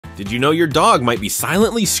Did you know your dog might be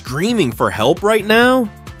silently screaming for help right now?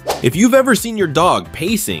 If you've ever seen your dog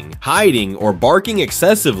pacing, hiding, or barking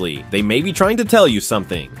excessively, they may be trying to tell you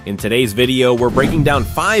something. In today's video, we're breaking down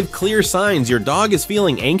 5 clear signs your dog is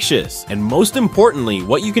feeling anxious, and most importantly,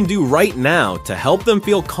 what you can do right now to help them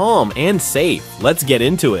feel calm and safe. Let's get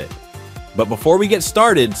into it. But before we get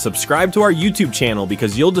started, subscribe to our YouTube channel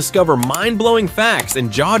because you'll discover mind-blowing facts and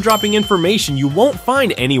jaw-dropping information you won't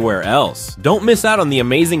find anywhere else. Don't miss out on the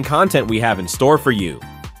amazing content we have in store for you.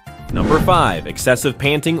 Number 5. Excessive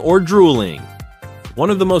panting or drooling. One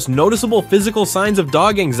of the most noticeable physical signs of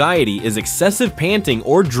dog anxiety is excessive panting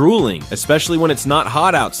or drooling, especially when it's not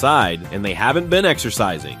hot outside and they haven't been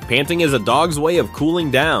exercising. Panting is a dog's way of cooling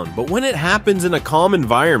down, but when it happens in a calm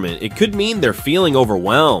environment, it could mean they're feeling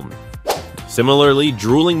overwhelmed. Similarly,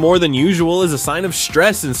 drooling more than usual is a sign of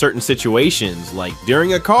stress in certain situations, like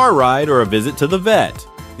during a car ride or a visit to the vet.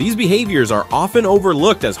 These behaviors are often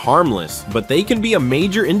overlooked as harmless, but they can be a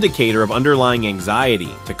major indicator of underlying anxiety.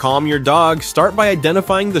 To calm your dog, start by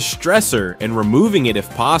identifying the stressor and removing it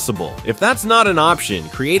if possible. If that's not an option,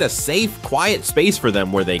 create a safe, quiet space for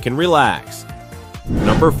them where they can relax.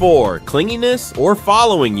 Number 4. Clinginess or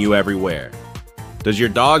following you everywhere. Does your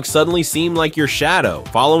dog suddenly seem like your shadow,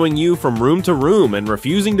 following you from room to room and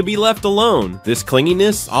refusing to be left alone? This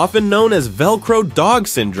clinginess, often known as Velcro dog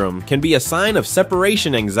syndrome, can be a sign of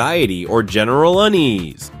separation anxiety or general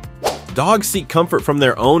unease. Dogs seek comfort from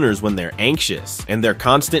their owners when they're anxious, and their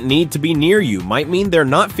constant need to be near you might mean they're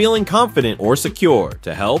not feeling confident or secure.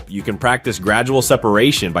 To help, you can practice gradual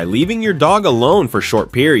separation by leaving your dog alone for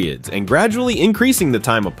short periods and gradually increasing the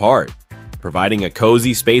time apart. Providing a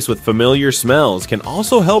cozy space with familiar smells can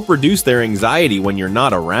also help reduce their anxiety when you're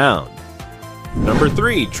not around. Number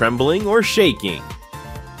 3. Trembling or shaking.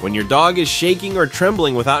 When your dog is shaking or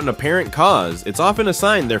trembling without an apparent cause, it's often a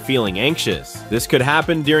sign they're feeling anxious. This could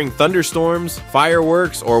happen during thunderstorms,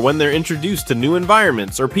 fireworks, or when they're introduced to new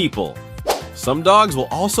environments or people. Some dogs will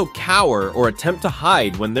also cower or attempt to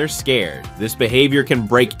hide when they're scared. This behavior can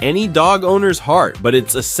break any dog owner's heart, but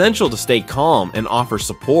it's essential to stay calm and offer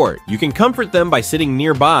support. You can comfort them by sitting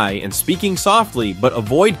nearby and speaking softly, but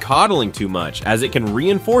avoid coddling too much, as it can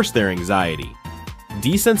reinforce their anxiety.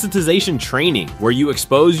 Desensitization training, where you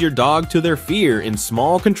expose your dog to their fear in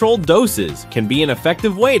small, controlled doses, can be an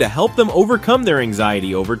effective way to help them overcome their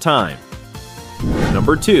anxiety over time.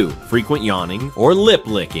 Number 2. Frequent yawning or lip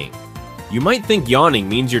licking. You might think yawning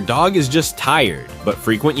means your dog is just tired, but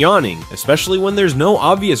frequent yawning, especially when there's no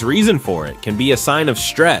obvious reason for it, can be a sign of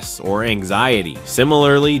stress or anxiety.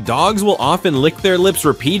 Similarly, dogs will often lick their lips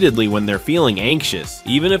repeatedly when they're feeling anxious,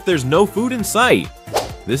 even if there's no food in sight.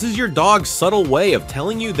 This is your dog's subtle way of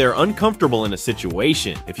telling you they're uncomfortable in a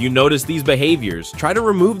situation. If you notice these behaviors, try to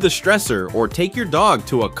remove the stressor or take your dog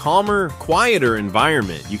to a calmer, quieter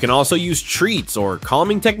environment. You can also use treats or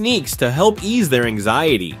calming techniques to help ease their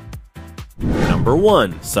anxiety. Number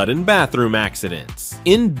 1. Sudden bathroom accidents.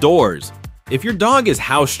 Indoors. If your dog is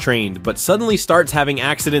house trained but suddenly starts having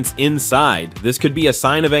accidents inside, this could be a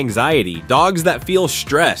sign of anxiety. Dogs that feel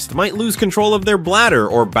stressed might lose control of their bladder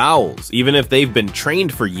or bowels, even if they've been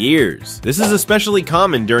trained for years. This is especially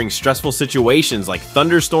common during stressful situations like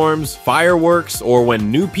thunderstorms, fireworks, or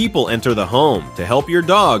when new people enter the home. To help your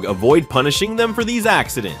dog, avoid punishing them for these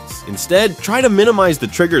accidents. Instead, try to minimize the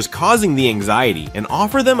triggers causing the anxiety and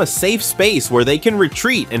offer them a safe space where they can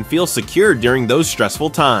retreat and feel secure during those stressful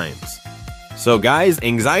times. So guys,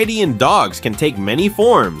 anxiety in dogs can take many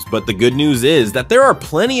forms, but the good news is that there are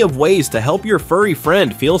plenty of ways to help your furry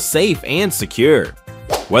friend feel safe and secure.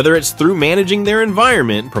 Whether it's through managing their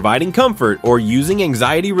environment, providing comfort, or using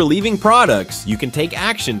anxiety-relieving products, you can take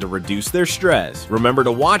action to reduce their stress. Remember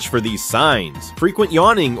to watch for these signs: frequent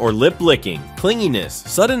yawning or lip licking, clinginess,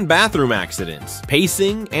 sudden bathroom accidents,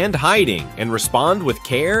 pacing, and hiding, and respond with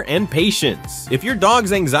care and patience. If your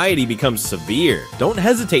dog's anxiety becomes severe, don't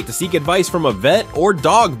hesitate to seek advice from a vet or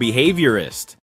dog behaviorist.